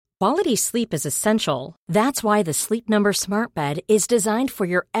Quality sleep is essential. That's why the Sleep Number Smart Bed is designed for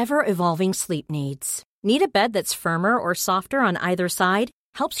your ever-evolving sleep needs. Need a bed that's firmer or softer on either side?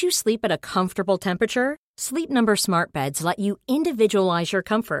 Helps you sleep at a comfortable temperature? Sleep Number Smart Beds let you individualize your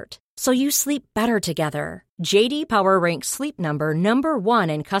comfort, so you sleep better together. J.D. Power ranks Sleep Number number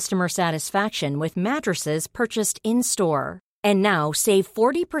 1 in customer satisfaction with mattresses purchased in-store. And now, save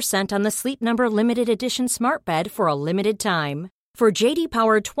 40% on the Sleep Number Limited Edition Smart Bed for a limited time. For J.D.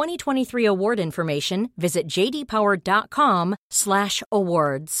 Power 2023 award information, visit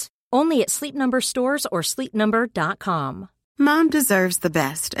jdpower.com/awards. Only at Sleep Number stores or sleepnumber.com. Mom deserves the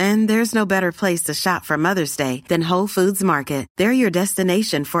best, and there's no better place to shop for Mother's Day than Whole Foods Market. They're your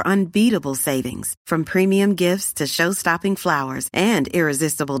destination for unbeatable savings, from premium gifts to show-stopping flowers and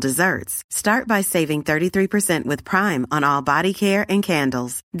irresistible desserts. Start by saving 33% with Prime on all body care and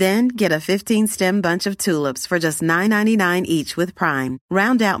candles. Then get a 15-stem bunch of tulips for just $9.99 each with Prime.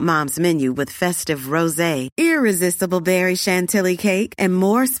 Round out Mom's menu with festive rosé, irresistible berry chantilly cake, and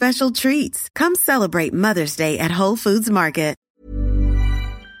more special treats. Come celebrate Mother's Day at Whole Foods Market.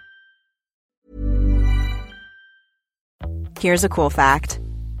 Here's a cool fact.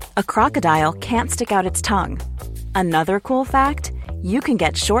 A crocodile can't stick out its tongue. Another cool fact, you can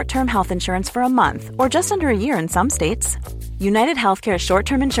get short-term health insurance for a month or just under a year in some states. United Healthcare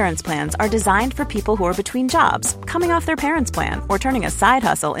short-term insurance plans are designed for people who are between jobs, coming off their parents' plan, or turning a side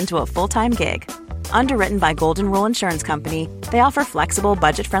hustle into a full-time gig. Underwritten by Golden Rule Insurance Company, they offer flexible,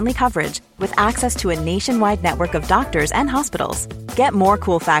 budget-friendly coverage with access to a nationwide network of doctors and hospitals. Get more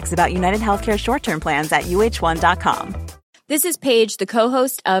cool facts about United Healthcare short-term plans at uh1.com. This is Paige, the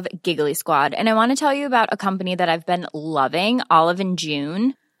co-host of Giggly Squad, and I want to tell you about a company that I've been loving, Olive &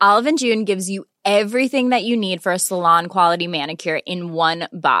 June. Olive & June gives you everything that you need for a salon-quality manicure in one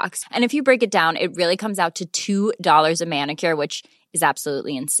box. And if you break it down, it really comes out to $2 a manicure, which is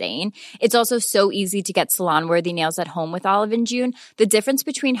absolutely insane. It's also so easy to get salon-worthy nails at home with Olive & June. The difference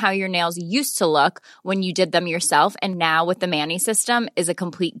between how your nails used to look when you did them yourself and now with the Mani system is a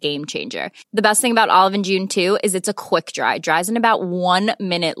complete game changer. The best thing about Olive & June, too, is it's a quick dry. Dries in about 1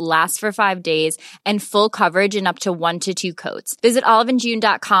 minute, lasts for 5 days, and full coverage in up to 1 to 2 coats. Visit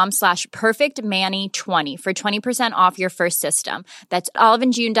oliveandjune.com/perfectmani20 for 20% off your first system. That's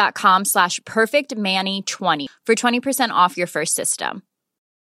oliveandjune.com/perfectmani20 for 20% off your first system.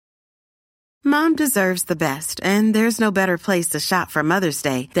 Mom deserves the best, and there's no better place to shop for Mother's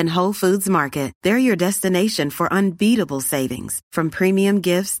Day than Whole Foods Market. They're your destination for unbeatable savings, from premium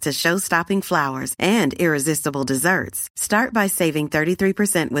gifts to show-stopping flowers and irresistible desserts. Start by saving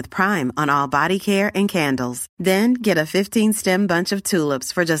 33% with Prime on all body care and candles. Then get a 15-stem bunch of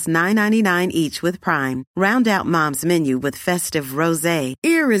tulips for just $9.99 each with Prime. Round out Mom's menu with festive rosé,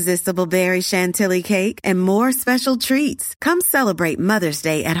 irresistible berry chantilly cake, and more special treats. Come celebrate Mother's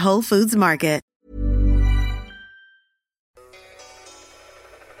Day at Whole Foods Market.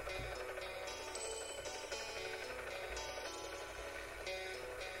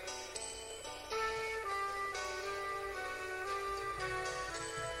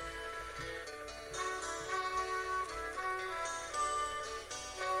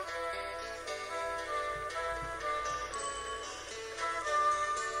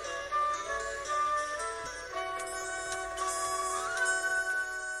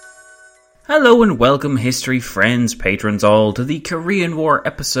 Hello and welcome, history friends, patrons all, to the Korean War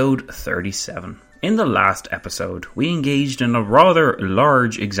episode 37. In the last episode, we engaged in a rather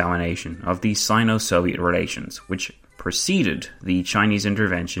large examination of the Sino-Soviet relations, which preceded the Chinese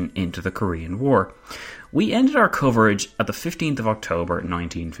intervention into the Korean War. We ended our coverage at the 15th of October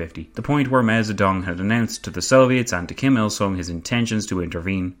 1950, the point where Mao Zedong had announced to the Soviets and to Kim Il-sung his intentions to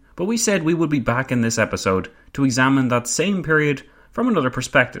intervene, but we said we would be back in this episode to examine that same period from another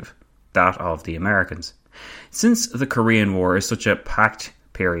perspective, that of the Americans. Since the Korean War is such a packed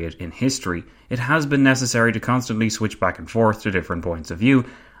period in history, it has been necessary to constantly switch back and forth to different points of view,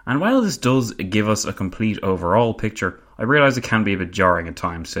 and while this does give us a complete overall picture, I realise it can be a bit jarring at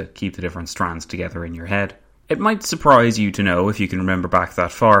times to keep the different strands together in your head. It might surprise you to know, if you can remember back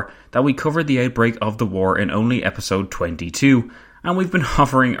that far, that we covered the outbreak of the war in only episode 22, and we've been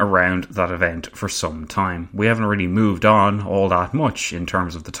hovering around that event for some time. We haven't really moved on all that much in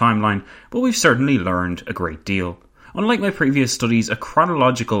terms of the timeline, but we've certainly learned a great deal. Unlike my previous studies, a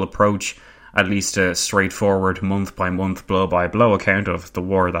chronological approach, at least a straightforward month-by-month, blow-by-blow account of the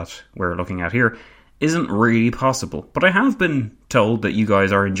war that we're looking at here, isn't really possible. But I have been told that you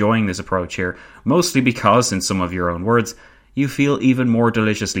guys are enjoying this approach here, mostly because, in some of your own words, you feel even more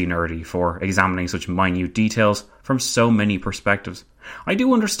deliciously nerdy for examining such minute details from so many perspectives. I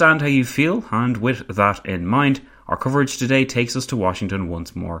do understand how you feel, and with that in mind, Our coverage today takes us to Washington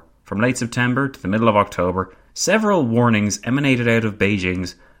once more. From late September to the middle of October, several warnings emanated out of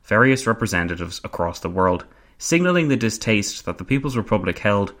Beijing's various representatives across the world, signalling the distaste that the People's Republic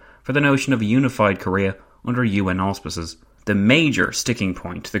held for the notion of a unified Korea under UN auspices. The major sticking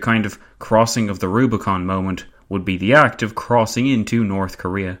point, the kind of crossing of the Rubicon moment, would be the act of crossing into North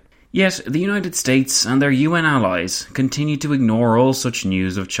Korea. Yet, the United States and their UN allies continued to ignore all such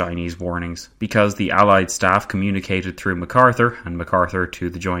news of Chinese warnings, because the Allied staff communicated through MacArthur, and MacArthur to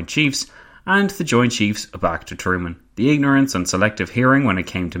the Joint Chiefs, and the Joint Chiefs back to Truman. The ignorance and selective hearing when it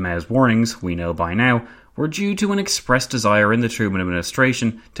came to Mao's warnings, we know by now, were due to an expressed desire in the Truman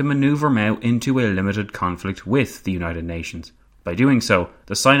administration to manoeuvre Mao into a limited conflict with the United Nations. By doing so,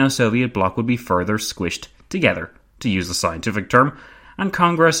 the Sino-Soviet bloc would be further squished together, to use the scientific term, and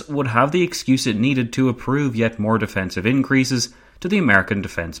Congress would have the excuse it needed to approve yet more defensive increases to the American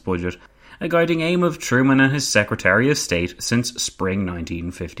defense budget, a guiding aim of Truman and his Secretary of State since spring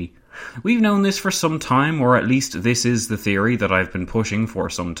 1950. We've known this for some time, or at least this is the theory that I've been pushing for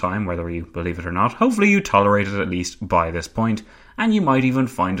some time, whether you believe it or not. Hopefully you tolerate it at least by this point, and you might even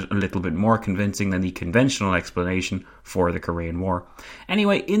find it a little bit more convincing than the conventional explanation for the Korean War.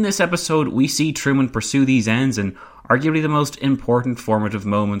 Anyway, in this episode, we see Truman pursue these ends in arguably the most important formative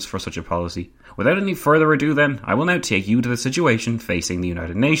moments for such a policy. Without any further ado then, I will now take you to the situation facing the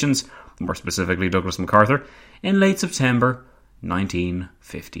United Nations, more specifically Douglas MacArthur, in late September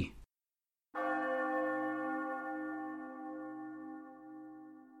 1950.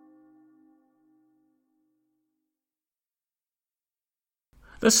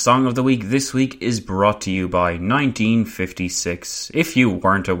 The song of the week this week is brought to you by 1956. If you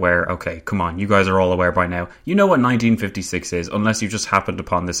weren't aware, okay, come on, you guys are all aware by now. You know what 1956 is, unless you just happened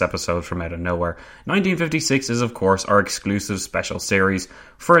upon this episode from out of nowhere. 1956 is, of course, our exclusive special series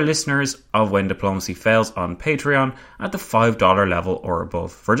for listeners of When Diplomacy Fails on Patreon at the $5 level or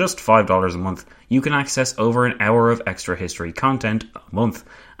above. For just $5 a month, you can access over an hour of extra history content a month,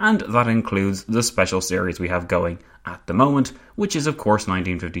 and that includes the special series we have going at the moment, which is of course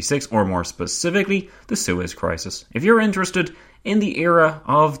 1956, or more specifically, the Suez Crisis. If you're interested in the era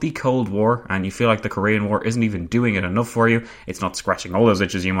of the Cold War, and you feel like the Korean War isn't even doing it enough for you, it's not scratching all those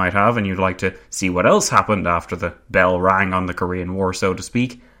itches you might have, and you'd like to see what else happened after the bell rang on the Korean War, so to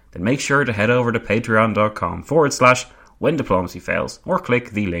speak, then make sure to head over to patreon.com/When Diplomacy Fails, or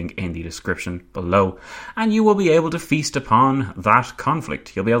click the link in the description below, and you will be able to feast upon that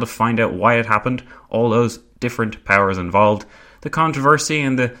conflict. You'll be able to find out why it happened, all those different powers involved, the controversy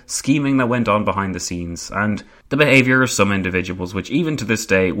and the scheming that went on behind the scenes, and the behaviour of some individuals, which even to this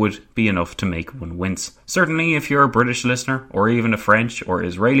day would be enough to make one wince. Certainly if you're a British listener, or even a French or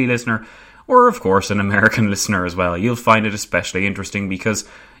Israeli listener, or of course an American listener as well, you'll find it especially interesting because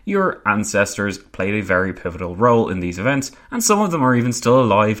your ancestors played a very pivotal role in these events, and some of them are even still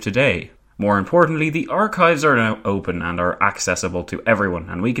alive today. More importantly, the archives are now open and are accessible to everyone,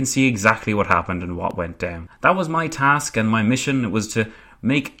 and we can see exactly what happened and what went down. That was my task and my mission. It was to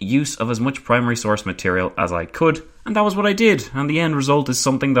make use of as much primary source material as I could, and that was what I did, and the end result is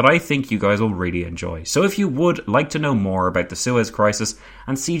something that I think you guys will really enjoy. So if you would like to know more about the Suez Crisis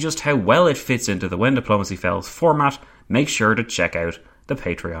and see just how well it fits into the When Diplomacy Fails format, make sure to check out the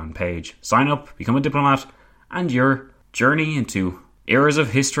Patreon page. Sign up, become a diplomat, and your journey into eras of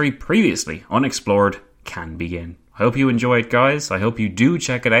history previously unexplored can begin. I hope you enjoy it, guys. I hope you do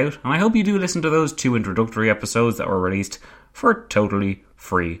check it out, and I hope you do listen to those 2 introductory episodes that were released for totally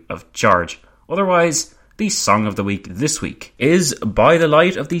free of charge. Otherwise, the song of the week this week is By the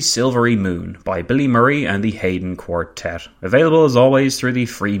Light of the Silvery Moon by Billy Murray and the Haydn Quartet. Available as always through the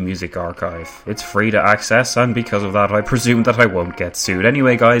Free Music Archive. It's free to access, and because of that I presume that I won't get sued.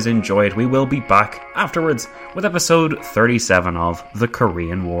 Anyway guys, enjoy it. We will be back afterwards with episode 37 of The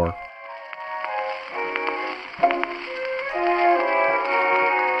Korean War.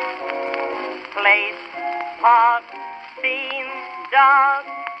 Place, hot, scene, dark,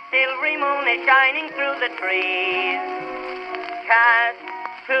 silvery moon is shining through the trees. Cast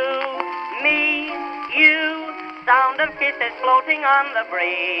to me, you, sound of kisses floating on the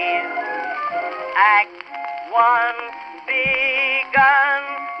breeze. Act 1 begun,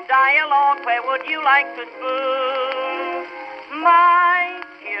 dialogue, where would you like to spoon? My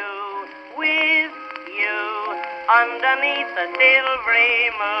you, with you, underneath the silvery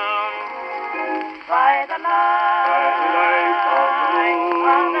moon. By the light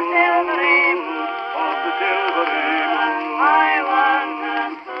of the silvery moon, I want to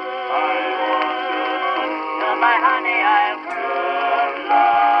spoon. To my honey I'll prove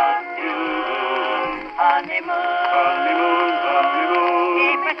love to. Honeymoon,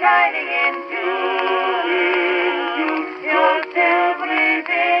 keep it shining into.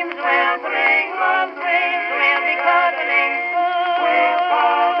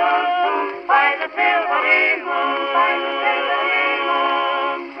 silvery moon, by the silvery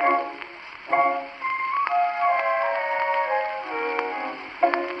moon.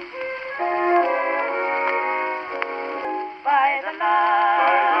 By the light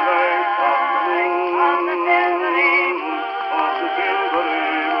of the silvery moon,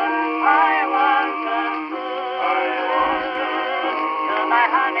 I want to to my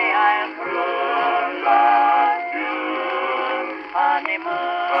honey I'll prove love to.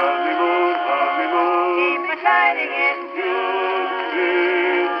 Honeymoon, keep it shining into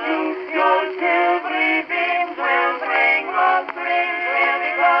your silvery beams will bring love dreams. We'll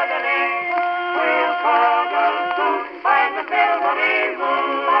be cuddling, we'll cuddle soon by the silvery moon,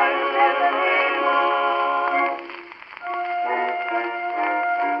 by the silvery moon.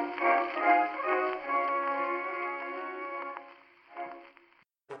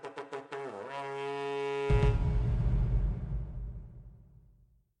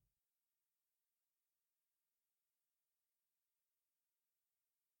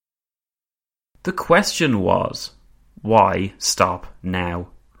 The question was, why stop now?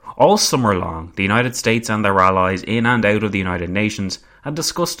 All summer long, the United States and their allies in and out of the United Nations had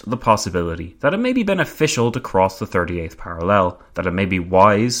discussed the possibility that it may be beneficial to cross the 38th parallel, that it may be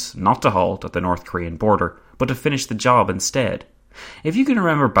wise not to halt at the North Korean border, but to finish the job instead. If you can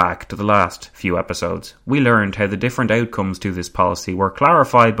remember back to the last few episodes, we learned how the different outcomes to this policy were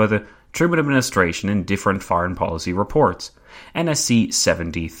clarified by the Truman administration in different foreign policy reports. NSC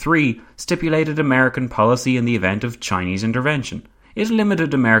 73 stipulated American policy in the event of Chinese intervention. It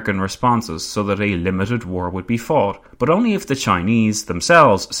limited American responses so that a limited war would be fought, but only if the Chinese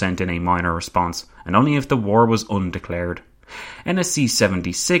themselves sent in a minor response, and only if the war was undeclared. NSC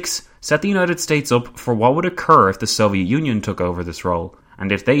 76 set the United States up for what would occur if the Soviet Union took over this role,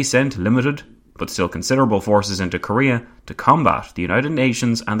 and if they sent limited, but still considerable forces into Korea to combat the United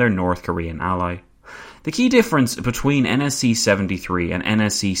Nations and their North Korean ally. The key difference between NSC 73 and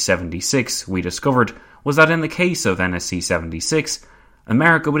NSC 76, we discovered, was that in the case of NSC 76,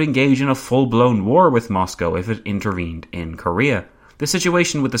 America would engage in a full-blown war with Moscow if it intervened in Korea. The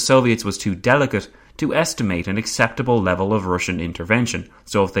situation with the Soviets was too delicate to estimate an acceptable level of Russian intervention,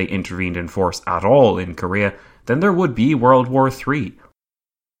 so if they intervened in force at all in Korea, then there would be World War III.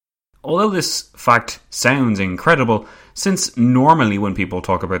 Although this fact sounds incredible, since normally when people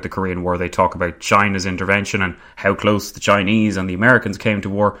talk about the Korean War, they talk about China's intervention and how close the Chinese and the Americans came to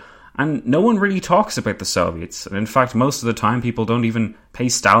war, and no one really talks about the Soviets. And in fact, most of the time people don't even pay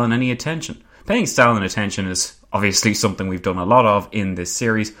Stalin any attention. Paying Stalin attention is obviously something we've done a lot of in this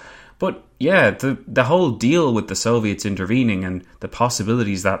series, but yeah, the whole deal with the Soviets intervening and the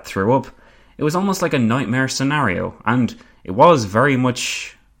possibilities that threw up, it was almost like a nightmare scenario, and it was very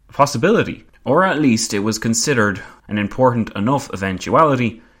much a possibility. Or at least it was considered an important enough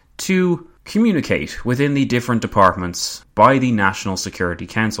eventuality to communicate within the different departments by the National Security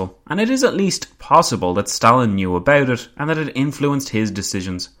Council, and it is at least possible that Stalin knew about it and that it influenced his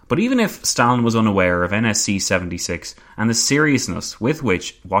decisions. But even if Stalin was unaware of NSC 76 and the seriousness with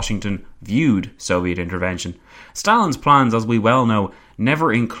which Washington viewed Soviet intervention, Stalin's plans, as we well know,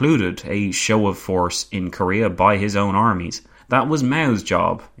 never included a show of force in Korea by his own armies. That was Mao's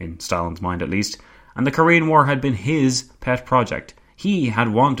job, in Stalin's mind at least, and the Korean War had been his pet project. He had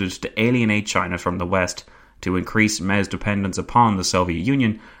wanted to alienate China from the West, to increase Mao's dependence upon the Soviet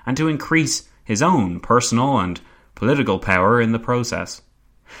Union, and to increase his own personal and political power in the process.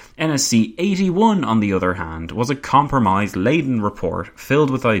 NSC 81, on the other hand, was a compromise-laden report filled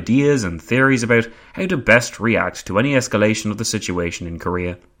with ideas and theories about how to best react to any escalation of the situation in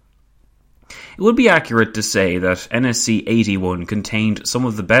Korea. It would be accurate to say that NSC 81 contained some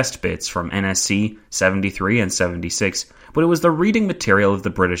of the best bits from NSC 73 and 76, but it was the reading material of the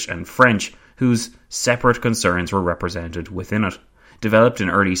British and French whose separate concerns were represented within it. Developed in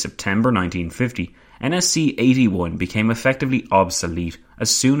early September 1950, NSC 81 became effectively obsolete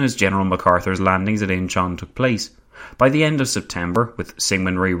as soon as General MacArthur's landings at Incheon took place. By the end of September, with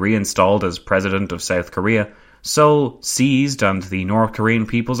Syngman Rhee reinstalled as President of South Korea, Seoul seized and the North Korean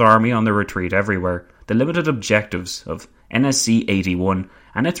People's Army on the retreat everywhere, the limited objectives of NSC 81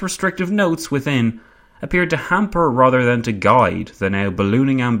 and its restrictive notes within appeared to hamper rather than to guide the now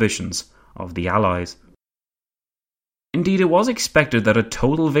ballooning ambitions of the Allies. Indeed, it was expected that a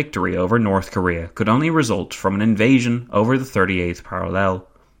total victory over North Korea could only result from an invasion over the 38th parallel.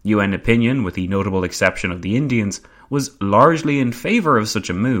 UN opinion, with the notable exception of the Indians, was largely in favour of such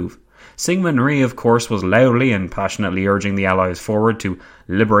a move. Syngman Rhee, of course, was loudly and passionately urging the Allies forward to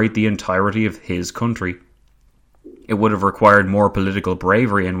liberate the entirety of his country. It would have required more political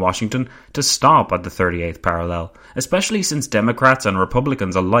bravery in Washington to stop at the 38th parallel, especially since Democrats and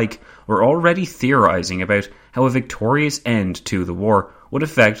Republicans alike were already theorizing about how a victorious end to the war would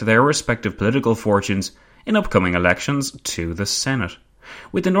affect their respective political fortunes in upcoming elections to the Senate.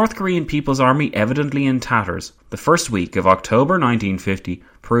 With the North Korean People's Army evidently in tatters, the first week of October 1950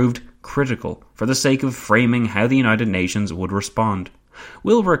 proved critical for the sake of framing how the United Nations would respond.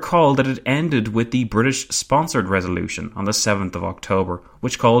 We'll recall that it ended with the British-sponsored resolution on the 7th of October,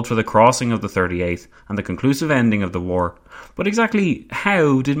 which called for the crossing of the 38th and the conclusive ending of the war. But exactly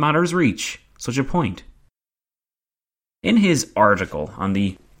how did matters reach such a point? In his article on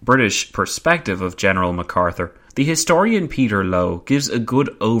the British perspective of General MacArthur, the historian Peter Lowe gives a good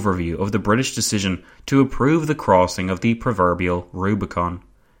overview of the British decision to approve the crossing of the proverbial Rubicon.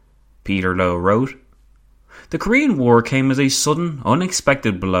 Peter Lowe wrote, "The Korean War came as a sudden,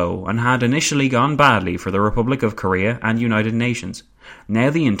 unexpected blow and had initially gone badly for the Republic of Korea and United Nations. Now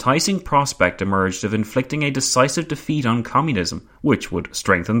the enticing prospect emerged of inflicting a decisive defeat on communism, which would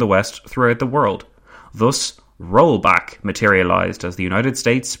strengthen the West throughout the world. Thus, rollback materialized as the United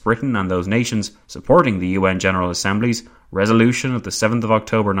States, Britain and those nations supporting the UN General Assembly's resolution of the 7th of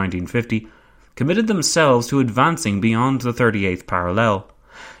October 1950 committed themselves to advancing beyond the 38th parallel.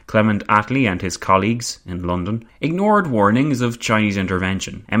 Clement Attlee and his colleagues in London ignored warnings of Chinese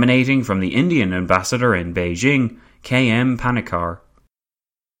intervention emanating from the Indian ambassador in Beijing, K.M. Panikkar.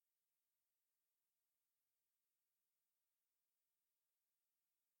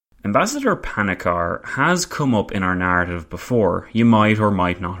 Ambassador Panikkar has come up in our narrative before. You might or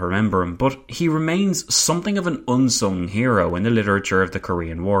might not remember him, but he remains something of an unsung hero in the literature of the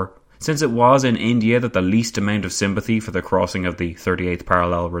Korean War. Since it was in India that the least amount of sympathy for the crossing of the 38th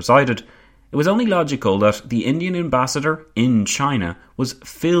parallel resided, it was only logical that the Indian ambassador in China was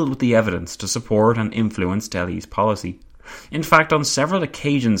filled with the evidence to support and influence Delhi's policy. In fact, on several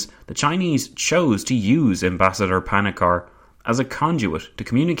occasions, the Chinese chose to use Ambassador Panikkar as a conduit to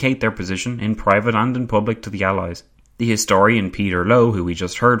communicate their position in private and in public to the Allies. The historian Peter Lowe, who we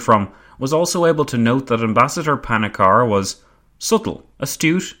just heard from, was also able to note that Ambassador Panikkar was subtle,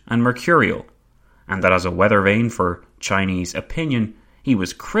 astute and mercurial, and that as a weather vane for Chinese opinion, he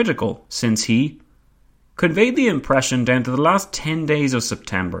was critical since he conveyed the impression down to the last 10 days of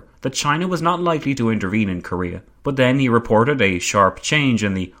September that China was not likely to intervene in Korea, but then he reported a sharp change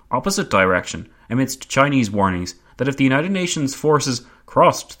in the opposite direction amidst Chinese warnings that if the United Nations forces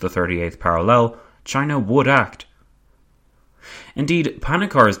crossed the 38th parallel, China would act. Indeed,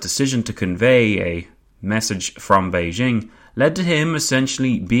 Panikkar's decision to convey a message from Beijing led to him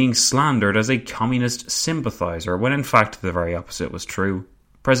essentially being slandered as a communist sympathizer, when in fact the very opposite was true.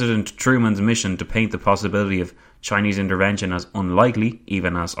 President Truman's mission to paint the possibility of Chinese intervention as unlikely,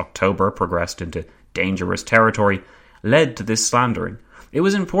 even as October progressed into dangerous territory, led to this slandering. It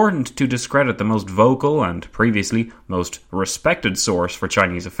was important to discredit the most vocal and previously most respected source for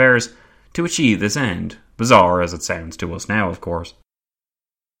Chinese affairs to achieve this end, bizarre as it sounds to us now, of course.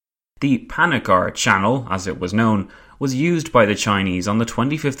 The Panikkar Channel, as it was known, was used by the Chinese on the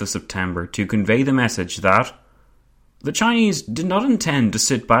 25th of September to convey the message that the Chinese did not intend to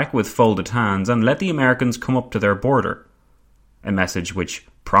sit back with folded hands and let the Americans come up to their border, a message which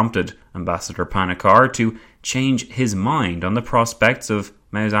prompted Ambassador Panikkar to change his mind on the prospects of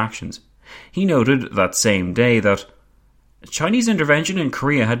Mao's actions. He noted that same day that Chinese intervention in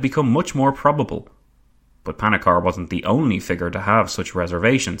Korea had become much more probable. But Panikkar wasn't the only figure to have such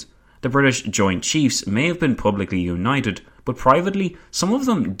reservations. The British Joint Chiefs may have been publicly united, but privately some of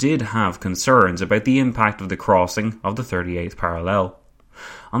them did have concerns about the impact of the crossing of the 38th parallel.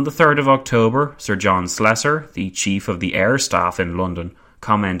 On the 3rd of October, Sir John Slessor, the Chief of the Air Staff in London,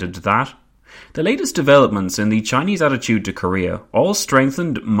 commented that the latest developments in the Chinese attitude to Korea all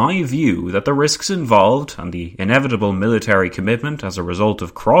strengthened my view that the risks involved and the inevitable military commitment as a result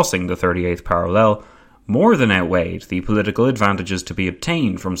of crossing the 38th parallel more than outweighed the political advantages to be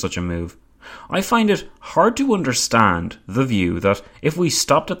obtained from such a move. I find it hard to understand the view that if we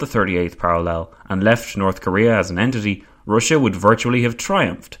stopped at the 38th parallel and left North Korea as an entity, Russia would virtually have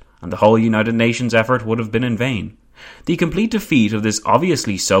triumphed, and the whole United Nations effort would have been in vain. The complete defeat of this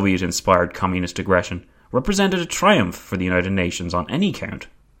obviously Soviet-inspired communist aggression represented a triumph for the United Nations on any count.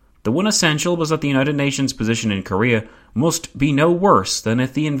 The one essential was that the United Nations position in Korea must be no worse than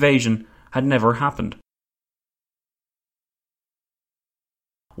if the invasion had never happened.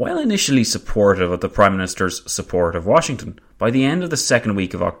 While initially supportive of the Prime Minister's support of Washington, by the end of the second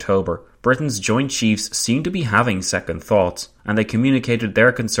week of October, Britain's Joint Chiefs seemed to be having second thoughts, and they communicated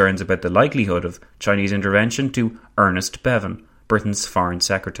their concerns about the likelihood of Chinese intervention to Ernest Bevin, Britain's Foreign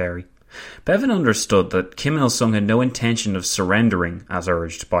Secretary. Bevan understood that Kim Il-sung had no intention of surrendering as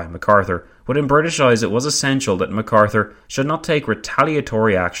urged by MacArthur, but in British eyes it was essential that MacArthur should not take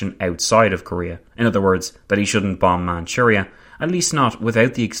retaliatory action outside of Korea. In other words, that he shouldn't bomb Manchuria, at least not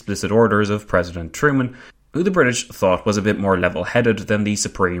without the explicit orders of President Truman, who the British thought was a bit more level-headed than the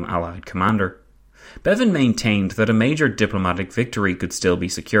Supreme Allied Commander. Bevan maintained that a major diplomatic victory could still be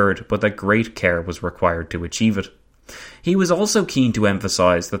secured, but that great care was required to achieve it. He was also keen to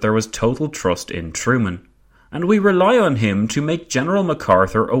emphasise that there was total trust in Truman, and we rely on him to make General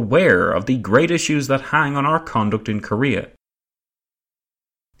MacArthur aware of the great issues that hang on our conduct in Korea,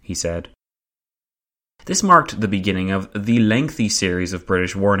 he said. This marked the beginning of the lengthy series of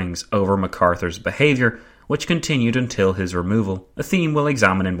British warnings over MacArthur's behaviour, which continued until his removal, a theme we'll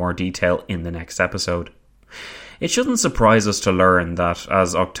examine in more detail in the next episode. It shouldn't surprise us to learn that,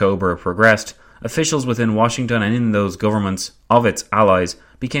 as October progressed, officials within Washington and in those governments of its allies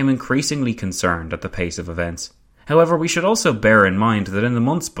became increasingly concerned at the pace of events. However, we should also bear in mind that in the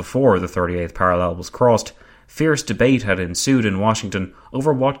months before the 38th parallel was crossed, fierce debate had ensued in Washington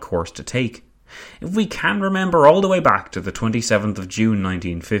over what course to take. If we can remember all the way back to the 27th of June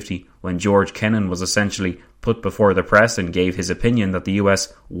 1950, when George Kennan was essentially put before the press and gave his opinion that the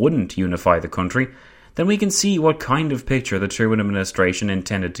US wouldn't unify the country, then we can see what kind of picture the Truman administration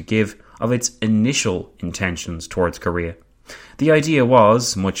intended to give of its initial intentions towards Korea. The idea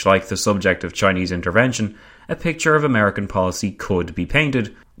was, much like the subject of Chinese intervention, a picture of American policy could be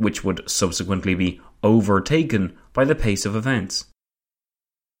painted, which would subsequently be overtaken by the pace of events.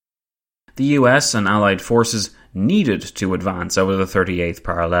 The US and Allied forces needed to advance over the 38th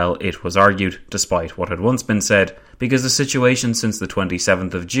parallel, it was argued, despite what had once been said, because the situation since the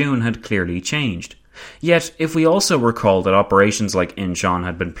 27th of June had clearly changed. Yet, if we also recall that operations like Incheon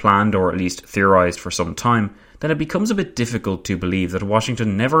had been planned or at least theorised for some time, then it becomes a bit difficult to believe that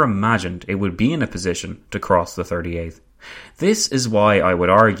Washington never imagined it would be in a position to cross the 38th. This is why I would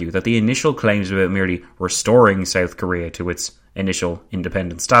argue that the initial claims about merely restoring South Korea to its initial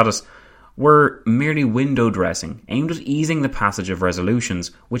independent status were merely window dressing, aimed at easing the passage of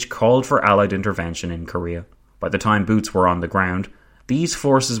resolutions which called for Allied intervention in Korea. By the time boots were on the ground, these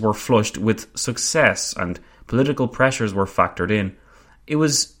forces were flushed with success and political pressures were factored in. It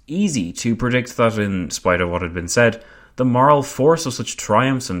was easy to predict that, in spite of what had been said, the moral force of such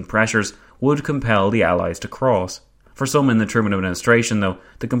triumphs and pressures would compel the Allies to cross. For some in the Truman administration, though,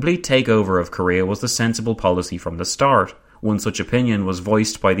 the complete takeover of Korea was the sensible policy from the start. One such opinion was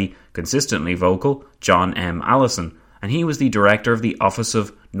voiced by the consistently vocal John M. Allison, and he was the director of the Office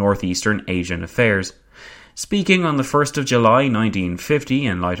of Northeastern Asian Affairs. Speaking on the 1st of July 1950,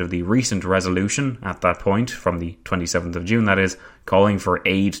 in light of the recent resolution at that point, from the 27th of June that is, calling for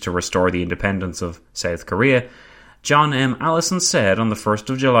aid to restore the independence of South Korea, John M. Allison said on the 1st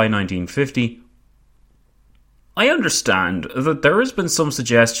of July 1950, "I understand that there has been some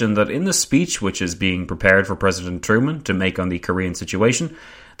suggestion that in the speech which is being prepared for President Truman to make on the Korean situation,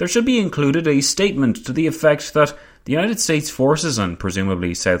 there should be included a statement to the effect that the United States forces and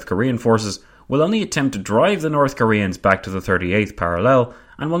presumably South Korean forces will only attempt to drive the North Koreans back to the 38th parallel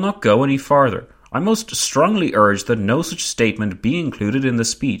and will not go any farther. I most strongly urge that no such statement be included in the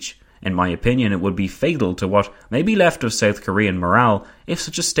speech. In my opinion, it would be fatal to what may be left of South Korean morale if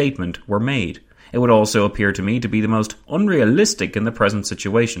such a statement were made. It would also appear to me to be the most unrealistic in the present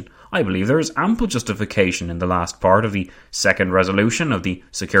situation. I believe there is ample justification in the last part of the second resolution of the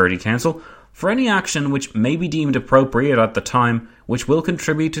Security Council for any action which may be deemed appropriate at the time, which will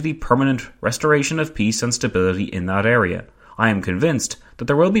contribute to the permanent restoration of peace and stability in that area. I am convinced that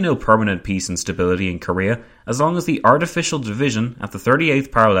there will be no permanent peace and stability in Korea as long as the artificial division at the 38th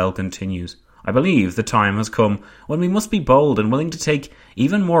parallel continues. I believe the time has come when we must be bold and willing to take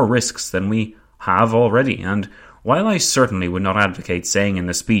even more risks than we have already, and while I certainly would not advocate saying in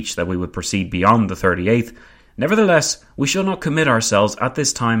the speech that we would proceed beyond the 38th, nevertheless we shall not commit ourselves at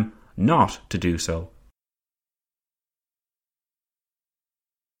this time not to do so."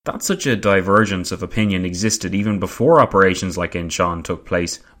 That such a divergence of opinion existed even before operations like Incheon took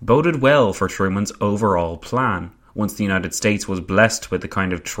place boded well for Truman's overall plan. Once the United States was blessed with the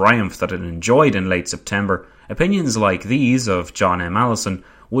kind of triumph that it enjoyed in late September, opinions like these of John M. Allison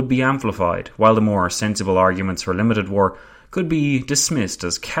would be amplified, while the more sensible arguments for limited war could be dismissed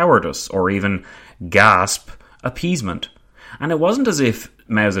as cowardice or even, gasp, appeasement. And it wasn't as if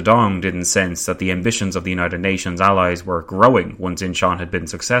Mao Zedong didn't sense that the ambitions of the United Nations allies were growing once Incheon had been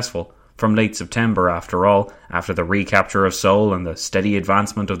successful. From late September, after all, after the recapture of Seoul and the steady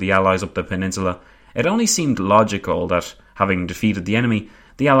advancement of the allies up the peninsula, it only seemed logical that, having defeated the enemy,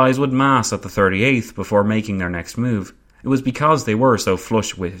 the allies would mass at the 38th before making their next move. It was because they were so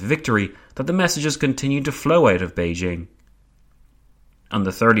flush with victory that the messages continued to flow out of Beijing. On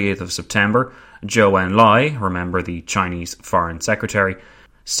the 30th of September, Zhou Enlai, remember the Chinese Foreign Secretary,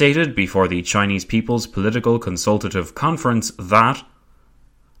 stated before the Chinese People's Political Consultative Conference that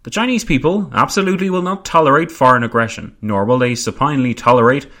the Chinese people absolutely will not tolerate foreign aggression, nor will they supinely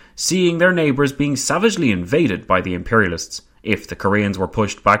tolerate seeing their neighbours being savagely invaded by the imperialists. If the Koreans were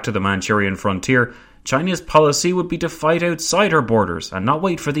pushed back to the Manchurian frontier, China's policy would be to fight outside her borders and not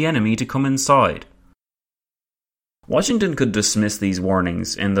wait for the enemy to come inside. Washington could dismiss these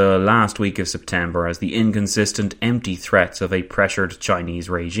warnings in the last week of September as the inconsistent, empty threats of a pressured Chinese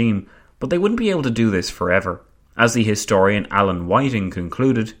regime, but they wouldn't be able to do this forever. As the historian Alan Whiting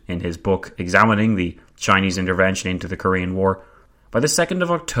concluded in his book examining the Chinese intervention into the Korean War, by the 2nd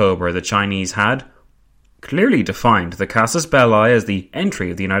of October the Chinese had clearly defined the casus belli as the entry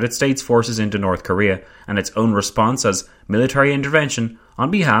of the United States forces into North Korea and its own response as military intervention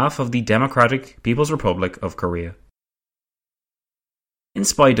on behalf of the Democratic People's Republic of Korea. In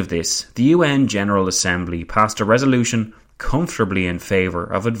spite of this, the UN General Assembly passed a resolution comfortably in favour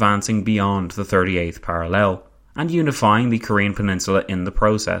of advancing beyond the 38th parallel and unifying the Korean Peninsula in the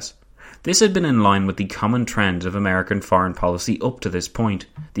process. This had been in line with the common trend of American foreign policy up to this point,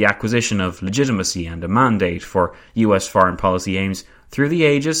 the acquisition of legitimacy and a mandate for US foreign policy aims through the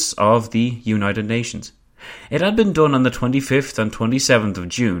aegis of the United Nations. It had been done on the 25th and 27th of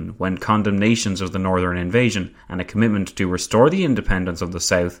June, when condemnations of the Northern invasion and a commitment to restore the independence of the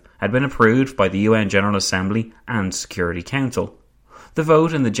South had been approved by the UN General Assembly and Security Council. The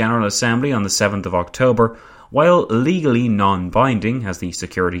vote in the General Assembly on the 7th of October, while legally non-binding, as the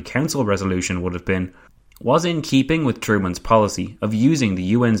Security Council resolution would have been, was in keeping with Truman's policy of using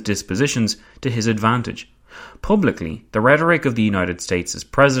the UN's dispositions to his advantage. Publicly, the rhetoric of the United States as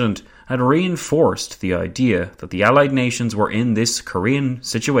president had reinforced the idea that the Allied nations were in this Korean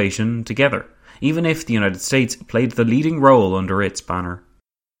situation together, even if the United States played the leading role under its banner.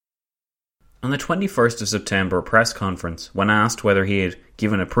 On the 21st of September press conference, when asked whether he had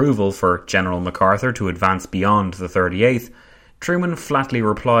given approval for General MacArthur to advance beyond the 38th, Truman flatly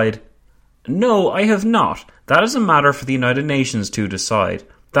replied, "No, I have not. That is a matter for the United Nations to decide.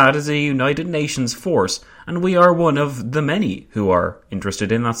 That is a United Nations force, and we are one of the many who are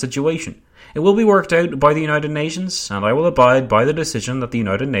interested in that situation. It will be worked out by the United Nations, and I will abide by the decision that the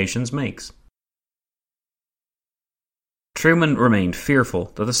United Nations makes." Truman remained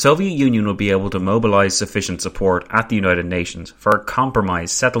fearful that the Soviet Union would be able to mobilize sufficient support at the United Nations for a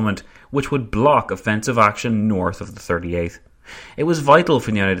compromise settlement which would block offensive action north of the 38th. It was vital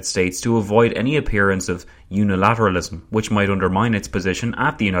for the United States to avoid any appearance of unilateralism which might undermine its position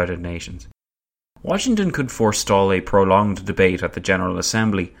at the United Nations. Washington could forestall a prolonged debate at the General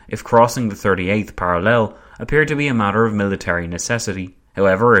Assembly if crossing the 38th parallel appeared to be a matter of military necessity.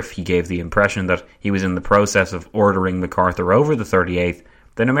 However, if he gave the impression that he was in the process of ordering MacArthur over the 38th,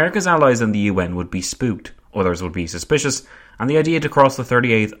 then America's allies and the UN would be spooked, others would be suspicious, and the idea to cross the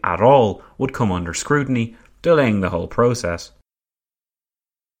 38th at all would come under scrutiny, delaying the whole process.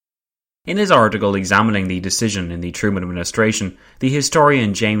 In his article examining the decision in the Truman administration, the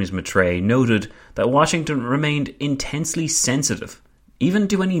historian James Mattray noted that Washington remained intensely sensitive, even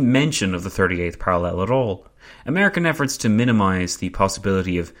to any mention of the 38th parallel at all. American efforts to minimize the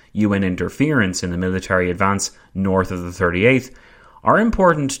possibility of UN interference in the military advance north of the 38th are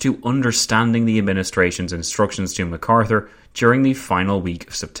important to understanding the administration's instructions to MacArthur during the final week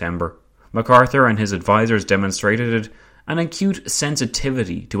of September. MacArthur and his advisors demonstrated an acute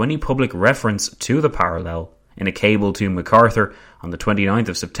sensitivity to any public reference to the parallel. In a cable to MacArthur on the 29th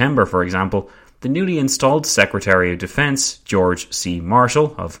of September, for example, the newly installed Secretary of Defense, George C.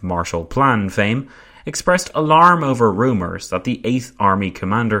 Marshall, of Marshall Plan fame, expressed alarm over rumours that the 8th Army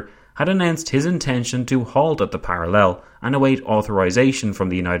commander had announced his intention to halt at the parallel and await authorization from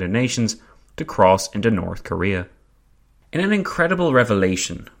the United Nations to cross into North Korea. In an incredible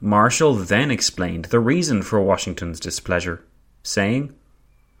revelation, Marshall then explained the reason for Washington's displeasure, saying,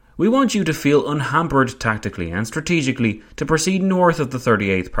 "We want you to feel unhampered tactically and strategically to proceed north of the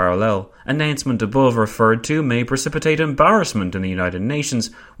 38th parallel. Announcement above referred to may precipitate embarrassment in the United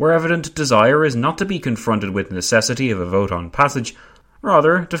Nations, where evident desire is not to be confronted with necessity of a vote on passage,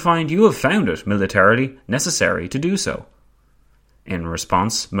 rather to find you have found it militarily necessary to do so." In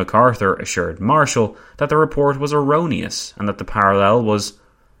response, MacArthur assured Marshall that the report was erroneous and that the parallel was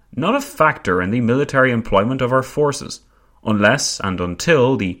not a factor in the military employment of our forces. "Unless and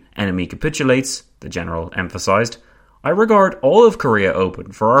until the enemy capitulates," the general emphasized, "I regard all of Korea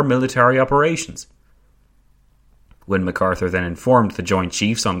open for our military operations." when MacArthur then informed the Joint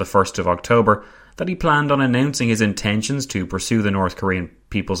Chiefs on the 1st of October that he planned on announcing his intentions to pursue the North Korean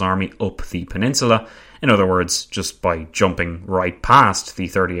People's Army up the peninsula, in other words, just by jumping right past the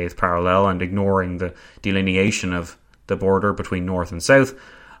 38th parallel and ignoring the delineation of the border between North and South,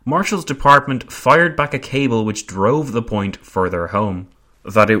 Marshall's department fired back a cable which drove the point further home,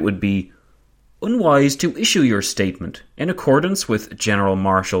 that it would be unwise to issue your statement in accordance with General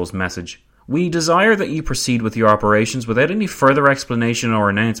Marshall's message. We desire that you proceed with your operations without any further explanation or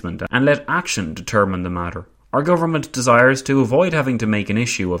announcement, and let action determine the matter. Our government desires to avoid having to make an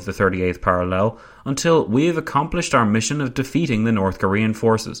issue of the 38th parallel until we have accomplished our mission of defeating the North Korean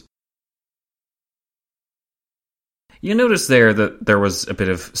forces. You notice there that there was a bit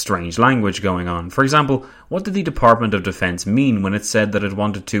of strange language going on. For example, what did the Department of Defense mean when it said that it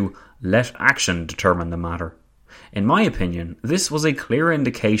wanted to let action determine the matter? In my opinion, this was a clear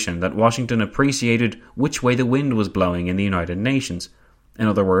indication that Washington appreciated which way the wind was blowing in the United Nations. In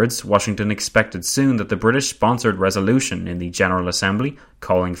other words, Washington expected soon that the British-sponsored resolution in the General Assembly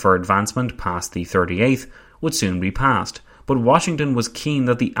calling for advancement past the 38th would soon be passed, but Washington was keen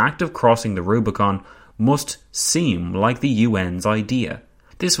that the act of crossing the Rubicon must seem like the UN's idea.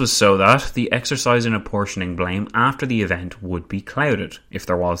 This was so that the exercise in apportioning blame after the event would be clouded, if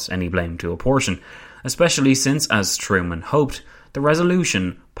there was any blame to apportion, especially since, as Truman hoped, the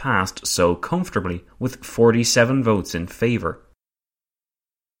resolution passed so comfortably, with 47 votes in favour.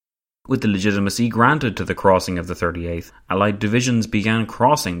 With the legitimacy granted to the crossing of the 38th, Allied divisions began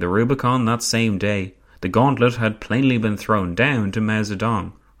crossing the Rubicon that same day. The gauntlet had plainly been thrown down to Mao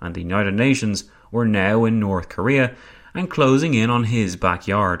Zedong, and the United Nations were now in North Korea and closing in on his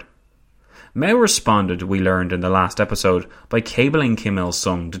backyard. Mao responded, we learned in the last episode, by cabling Kim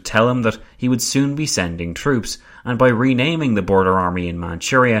Il-sung to tell him that he would soon be sending troops, and by renaming the border army in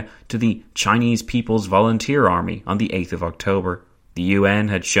Manchuria to the Chinese People's Volunteer Army on the 8th of October. The UN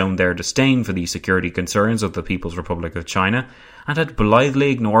had shown their disdain for the security concerns of the People's Republic of China, and had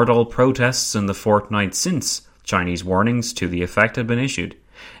blithely ignored all protests in the fortnight since Chinese warnings to the effect had been issued.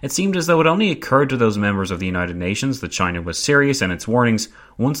 It seemed as though it only occurred to those members of the United Nations that China was serious in its warnings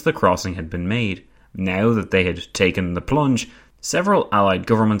once the crossing had been made. Now that they had taken the plunge, several Allied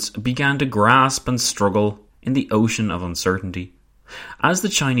governments began to grasp and struggle in the ocean of uncertainty. As the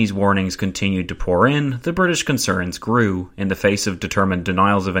Chinese warnings continued to pour in, the British concerns grew in the face of determined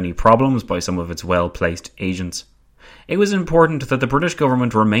denials of any problems by some of its well-placed agents. It was important that the British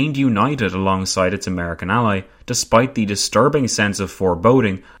government remained united alongside its American ally, despite the disturbing sense of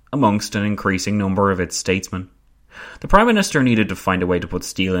foreboding amongst an increasing number of its statesmen. The Prime Minister needed to find a way to put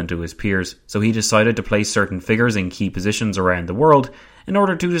steel into his peers, so he decided to place certain figures in key positions around the world in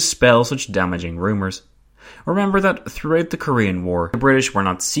order to dispel such damaging rumours. Remember that throughout the Korean War, the British were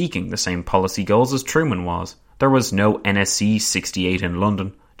not seeking the same policy goals as Truman was. There was no NSC 68 in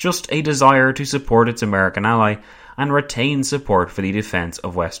London, just a desire to support its American ally and retain support for the defence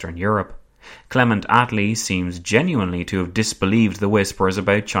of Western Europe. Clement Attlee seems genuinely to have disbelieved the whispers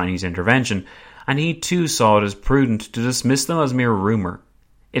about Chinese intervention, and he too saw it as prudent to dismiss them as mere rumour.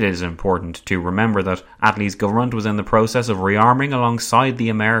 It is important to remember that Attlee's government was in the process of rearming alongside the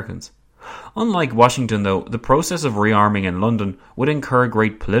Americans. Unlike Washington, though, the process of rearming in London would incur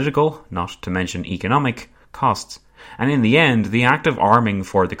great political, not to mention economic, costs, and in the end, the act of arming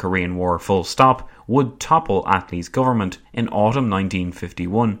for the Korean War full stop would topple Attlee's government in autumn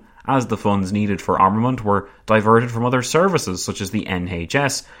 1951, as the funds needed for armament were diverted from other services such as the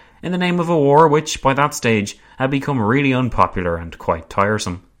NHS, in the name of a war which, by that stage, had become really unpopular and quite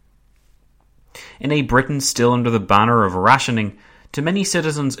tiresome. In a Britain still under the banner of rationing, to many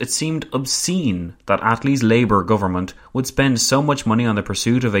citizens it seemed obscene that Attlee's Labour government would spend so much money on the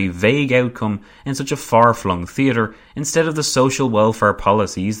pursuit of a vague outcome in such a far-flung theatre instead of the social welfare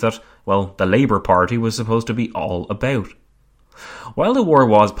policies that, well, the Labour Party was supposed to be all about. While the war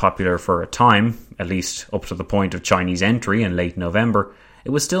was popular for a time, at least up to the point of Chinese entry in late November,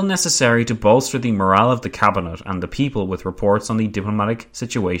 it was still necessary to bolster the morale of the cabinet and the people with reports on the diplomatic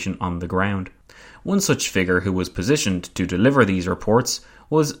situation on the ground. One such figure who was positioned to deliver these reports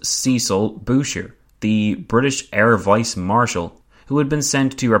was Cecil Bouchier, the British Air Vice Marshal, who had been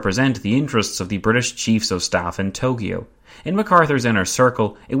sent to represent the interests of the British Chiefs of Staff in Tokyo. In MacArthur's inner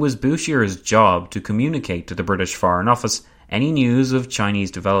circle, it was Bouchier's job to communicate to the British Foreign Office any news of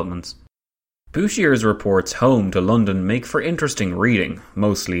Chinese developments. Bouchier's reports home to London make for interesting reading,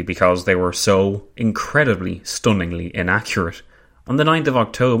 mostly because they were so incredibly, stunningly inaccurate. On the 9th of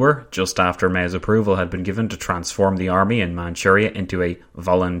October, just after Mao's approval had been given to transform the army in Manchuria into a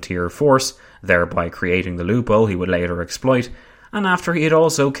volunteer force, thereby creating the loophole he would later exploit, And after he had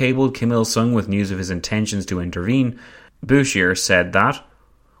also cabled Kim Il-sung with news of his intentions to intervene, Bouchier said that,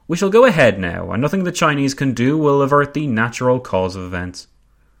 "We shall go ahead now, and nothing the Chinese can do will avert the natural cause of events."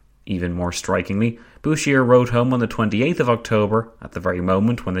 Even more strikingly, Bouchier wrote home on the 28th of October, at the very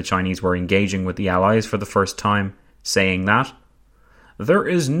moment when the Chinese were engaging with the Allies for the first time, saying that, "There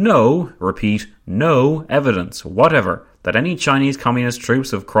is no, repeat, no evidence whatever that any Chinese communist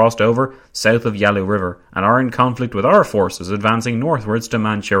troops have crossed over south of Yalu River and are in conflict with our forces advancing northwards to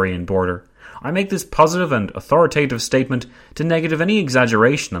Manchurian border. I make this positive and authoritative statement to negative any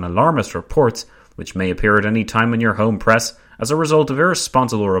exaggeration and alarmist reports which may appear at any time in your home press as a result of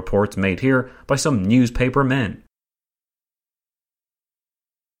irresponsible reports made here by some newspaper men."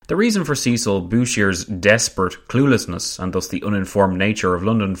 The reason for Cecil Bouchier's desperate cluelessness, and thus the uninformed nature of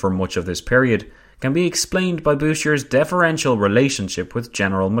London for much of this period, can be explained by Bouchier's deferential relationship with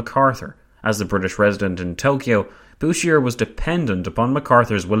General MacArthur. As the British resident in Tokyo, Bouchier was dependent upon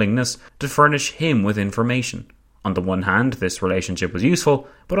MacArthur's willingness to furnish him with information. On the one hand, this relationship was useful,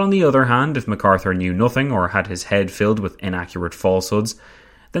 but on the other hand, if MacArthur knew nothing or had his head filled with inaccurate falsehoods,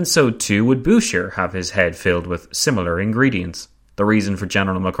 then so too would Bouchier have his head filled with similar ingredients. The reason for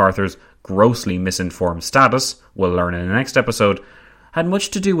General MacArthur's grossly misinformed status, we'll learn in the next episode, had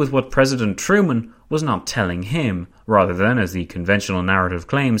much to do with what President Truman was not telling him, rather than, as the conventional narrative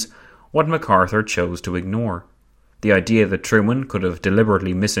claims, what MacArthur chose to ignore. The idea that Truman could have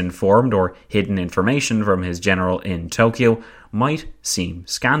deliberately misinformed or hidden information from his general in Tokyo might seem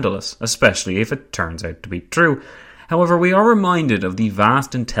scandalous, especially if it turns out to be true. However, we are reminded of the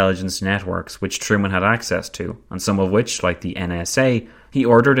vast intelligence networks which Truman had access to, and some of which, like the NSA, he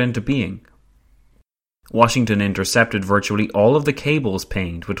ordered into being. Washington intercepted virtually all of the cables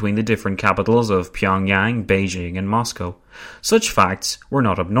pinged between the different capitals of Pyongyang, Beijing, and Moscow. Such facts were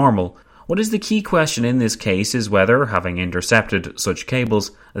not abnormal. What is the key question in this case is whether, having intercepted such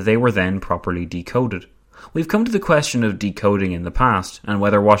cables, they were then properly decoded. We've come to the question of decoding in the past, and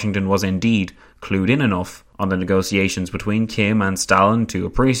whether Washington was indeed clued in enough on the negotiations between Kim and Stalin to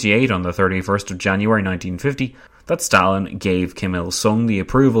appreciate on the 31st of January 1950 that Stalin gave Kim Il-sung the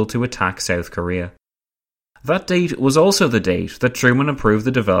approval to attack South Korea. That date was also the date that Truman approved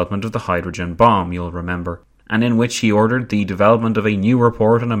the development of the hydrogen bomb, you'll remember, and in which he ordered the development of a new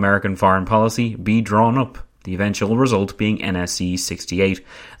report on American foreign policy be drawn up, the eventual result being NSC 68,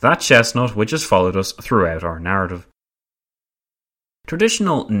 that chestnut which has followed us throughout our narrative.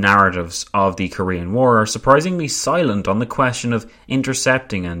 Traditional narratives of the Korean War are surprisingly silent on the question of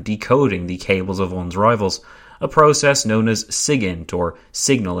intercepting and decoding the cables of one's rivals, a process known as SIGINT, or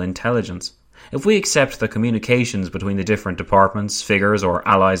signal intelligence. If we accept that communications between the different departments, figures, or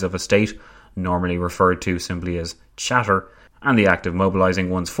allies of a state, normally referred to simply as chatter, and the act of mobilizing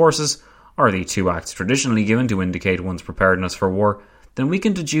one's forces, are the two acts traditionally given to indicate one's preparedness for war, then we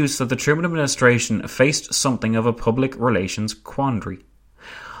can deduce that the Truman administration faced something of a public relations quandary.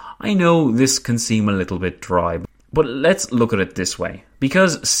 I know this can seem a little bit dry, but let's look at it this way.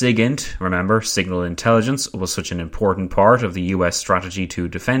 Because SIGINT, remember, signal intelligence, was such an important part of the US strategy to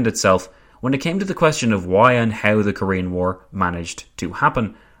defend itself, when it came to the question of why and how the Korean War managed to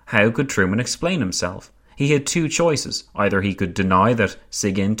happen, how could Truman explain himself? He had two choices. Either he could deny that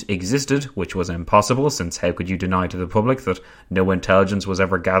SIGINT existed, which was impossible, since how could you deny to the public that no intelligence was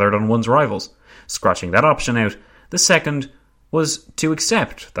ever gathered on one's rivals? Scratching that option out, the second was to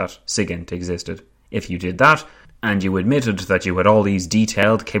accept that SIGINT existed. If you did that, and you admitted that you had all these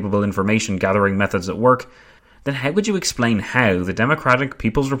detailed, capable information gathering methods at work, then how could you explain how the Democratic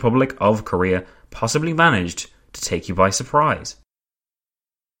People's Republic of Korea possibly managed to take you by surprise?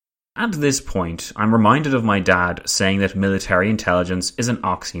 At this point, I'm reminded of my dad saying that military intelligence is an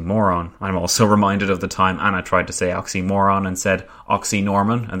oxymoron. I'm also reminded of the time Anna tried to say oxymoron and said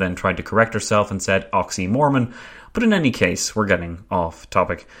oxynorman, and then tried to correct herself and said oxymormon. But in any case, we're getting off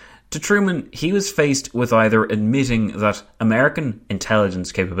topic. To Truman, he was faced with either admitting that American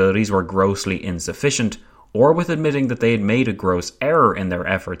intelligence capabilities were grossly insufficient, or with admitting that they had made a gross error in their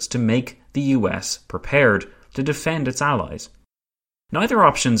efforts to make the US prepared to defend its allies. Neither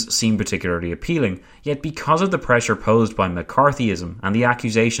options seem particularly appealing, yet because of the pressure posed by McCarthyism and the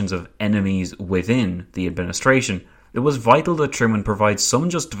accusations of enemies within the administration, it was vital that Truman provide some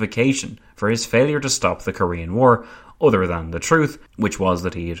justification for his failure to stop the Korean War, other than the truth, which was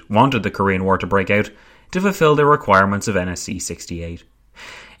that he had wanted the Korean War to break out to fulfill the requirements of NSC 68.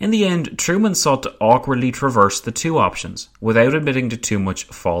 In the end, Truman sought to awkwardly traverse the two options, without admitting to too much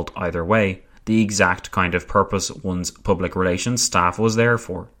fault either way, the exact kind of purpose one's public relations staff was there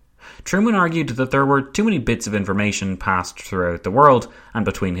for. Truman argued that there were too many bits of information passed throughout the world and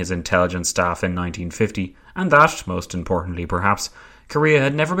between his intelligence staff in 1950, and that, most importantly perhaps, Korea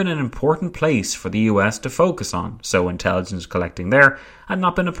had never been an important place for the US to focus on, so intelligence collecting there had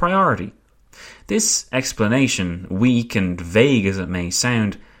not been a priority. This explanation, weak and vague as it may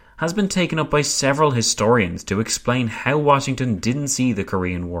sound, has been taken up by several historians to explain how Washington didn't see the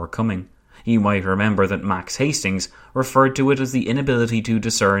Korean War coming. You might remember that Max Hastings referred to it as the inability to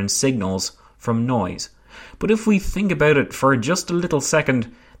discern signals from noise. But if we think about it for just a little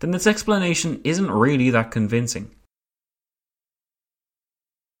second, then this explanation isn't really that convincing.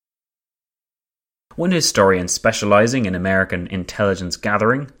 One historian specialising in American intelligence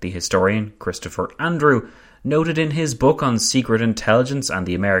gathering, the historian Christopher Andrew, noted in his book on secret intelligence and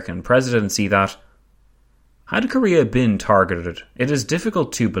the American presidency that, had Korea been targeted, it is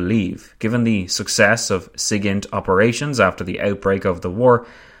difficult to believe, given the success of SIGINT operations after the outbreak of the war,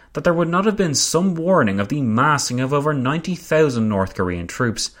 that there would not have been some warning of the massing of over 90,000 North Korean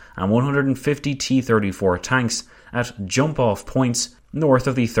troops and 150 T-34 tanks at jump-off points north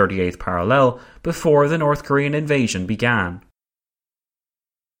of the 38th parallel before the North Korean invasion began.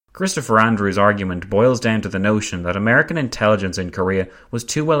 Christopher Andrews' argument boils down to the notion that American intelligence in Korea was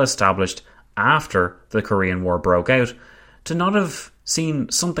too well established after the Korean War broke out to not have seen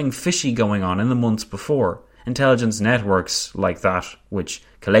something fishy going on in the months before. Intelligence networks like that, which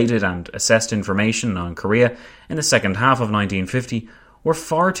collated and assessed information on Korea in the second half of 1950, were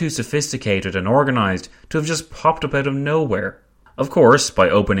far too sophisticated and organised to have just popped up out of nowhere. Of course, by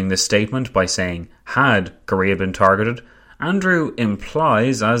opening this statement by saying, had Korea been targeted, Andrew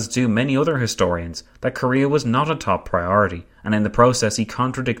implies, as do many other historians, that Korea was not a top priority, and in the process he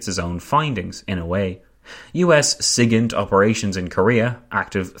contradicts his own findings, in a way. US SIGINT operations in Korea,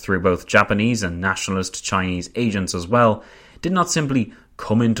 active through both Japanese and nationalist Chinese agents as well, did not simply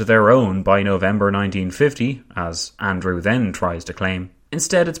come into their own by November 1950, as Andrew then tries to claim.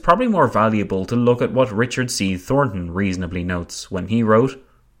 Instead, it's probably more valuable to look at what Richard C. Thornton reasonably notes when he wrote,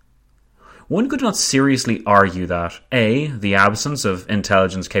 "One could not seriously argue that A. the absence of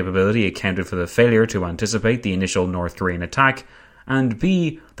intelligence capability accounted for the failure to anticipate the initial North Korean attack, and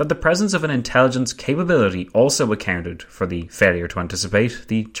B. that the presence of an intelligence capability also accounted for the failure to anticipate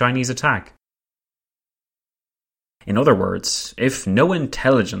the Chinese attack." In other words, if no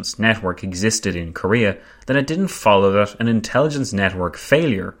intelligence network existed in Korea, then it didn't follow that an intelligence network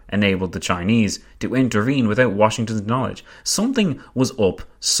failure enabled the Chinese to intervene without Washington's knowledge. Something was up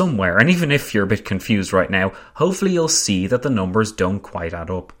somewhere, and even if you're a bit confused right now, hopefully you'll see that the numbers don't quite add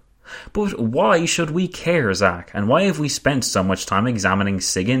up. But why should we care, Zach, and why have we spent so much time examining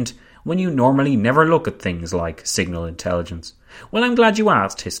SIGINT when you normally never look at things like signal intelligence? Well, I'm glad you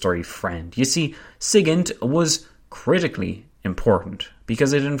asked, history friend. You see, SIGINT was critically important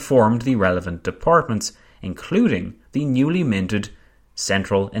because it informed the relevant departments, including the newly minted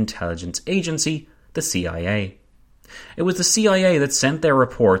Central Intelligence Agency, the CIA. It was the CIA that sent their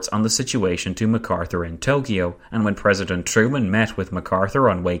reports on the situation to MacArthur in Tokyo, and when President Truman met with MacArthur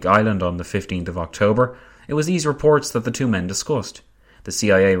on Wake Island on the 15th of October, it was these reports that the two men discussed. The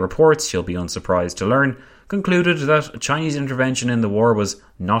CIA reports, you'll be unsurprised to learn, concluded that Chinese intervention in the war was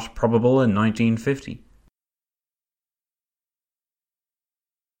not probable in 1950.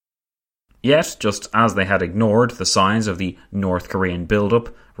 Yet, just as they had ignored the signs of the North Korean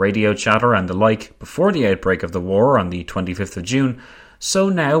build-up, radio chatter and the like before the outbreak of the war on the 25th of June, so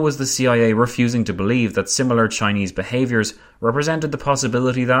now was the CIA refusing to believe that similar Chinese behaviours represented the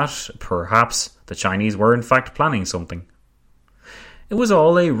possibility that, perhaps, the Chinese were in fact planning something. It was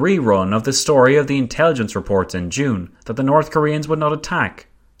all a rerun of the story of the intelligence reports in June that the North Koreans would not attack,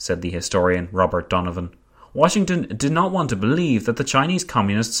 said the historian Robert Donovan. Washington did not want to believe that the Chinese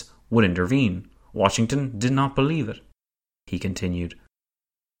communists would intervene. Washington did not believe it. He continued.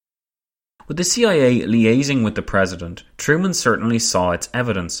 With the CIA liaising with the president, Truman certainly saw its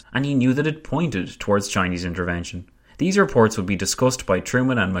evidence, and he knew that it pointed towards Chinese intervention. These reports would be discussed by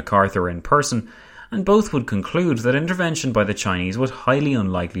Truman and MacArthur in person, and both would conclude that intervention by the Chinese was highly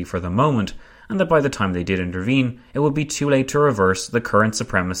unlikely for the moment, and that by the time they did intervene, it would be too late to reverse the current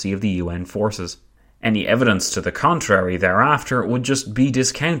supremacy of the UN forces. Any evidence to the contrary thereafter would just be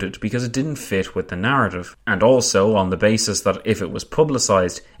discounted because it didn't fit with the narrative, and also on the basis that if it was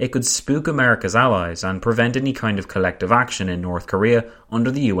publicised, it could spook America's allies and prevent any kind of collective action in North Korea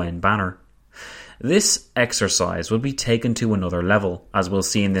under the UN banner. This exercise would be taken to another level, as we'll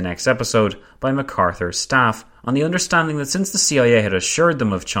see in the next episode, by MacArthur's staff, on the understanding that since the CIA had assured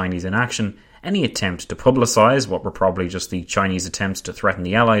them of Chinese inaction, any attempt to publicise what were probably just the Chinese attempts to threaten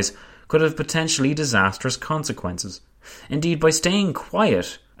the Allies could have potentially disastrous consequences. Indeed, by staying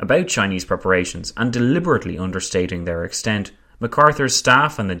quiet about Chinese preparations and deliberately understating their extent, MacArthur's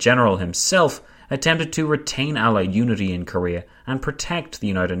staff and the general himself attempted to retain Allied unity in Korea and protect the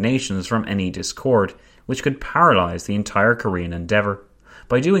United Nations from any discord, which could paralyse the entire Korean endeavour.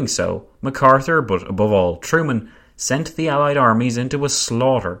 By doing so, MacArthur, but above all Truman, sent the Allied armies into a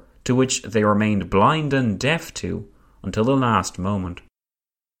slaughter to which they remained blind and deaf to until the last moment.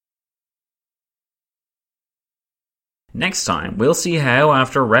 Next time, we'll see how,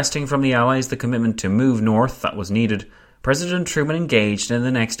 after wresting from the Allies the commitment to move north that was needed, President Truman engaged in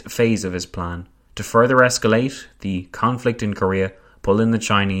the next phase of his plan, to further escalate the conflict in Korea, pull in the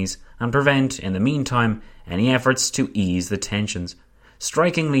Chinese, and prevent, in the meantime, any efforts to ease the tensions.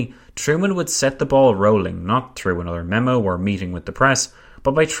 Strikingly, Truman would set the ball rolling not through another memo or meeting with the press,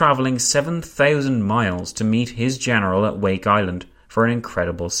 but by travelling 7,000 miles to meet his general at Wake Island for an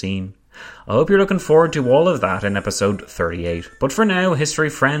incredible scene. I hope you're looking forward to all of that in episode 38. But for now, history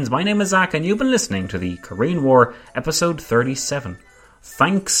friends, my name is Zach and you've been listening to the Korean War episode 37.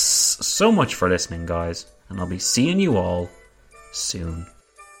 Thanks so much for listening, guys, and I'll be seeing you all soon.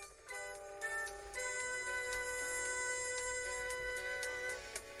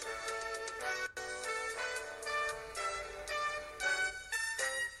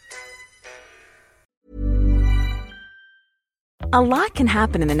 A lot can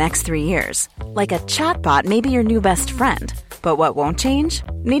happen in the next 3 years. Like a chatbot may be your new best friend. But what won't change?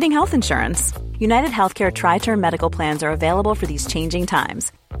 Needing health insurance. United Healthcare Tri-Term Medical Plans are available for these changing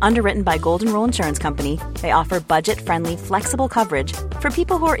times. Underwritten by Golden Rule Insurance Company, they offer budget-friendly, flexible coverage for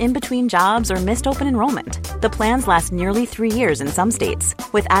people who are in between jobs or missed open enrollment. The plans last nearly 3 years in some states,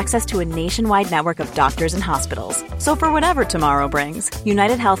 with access to a nationwide network of doctors and hospitals. So for whatever tomorrow brings,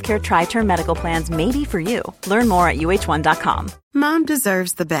 United Healthcare Tri-Term Medical Plans may be for you. Learn more at uh1.com. Mom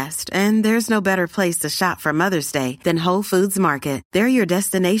deserves the best, and there's no better place to shop for Mother's Day than Whole Foods Market. They're your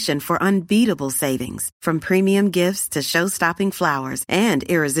destination for unbeatable savings, from premium gifts to show-stopping flowers and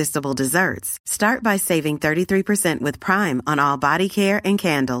irresistible desserts. Start by saving 33% with Prime on all body care and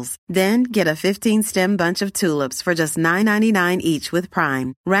candles. Then get a 15-stem bunch of tulips for just $9.99 each with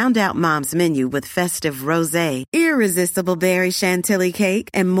Prime. Round out Mom's menu with festive rosé, irresistible berry chantilly cake,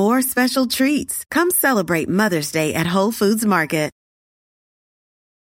 and more special treats. Come celebrate Mother's Day at Whole Foods Market.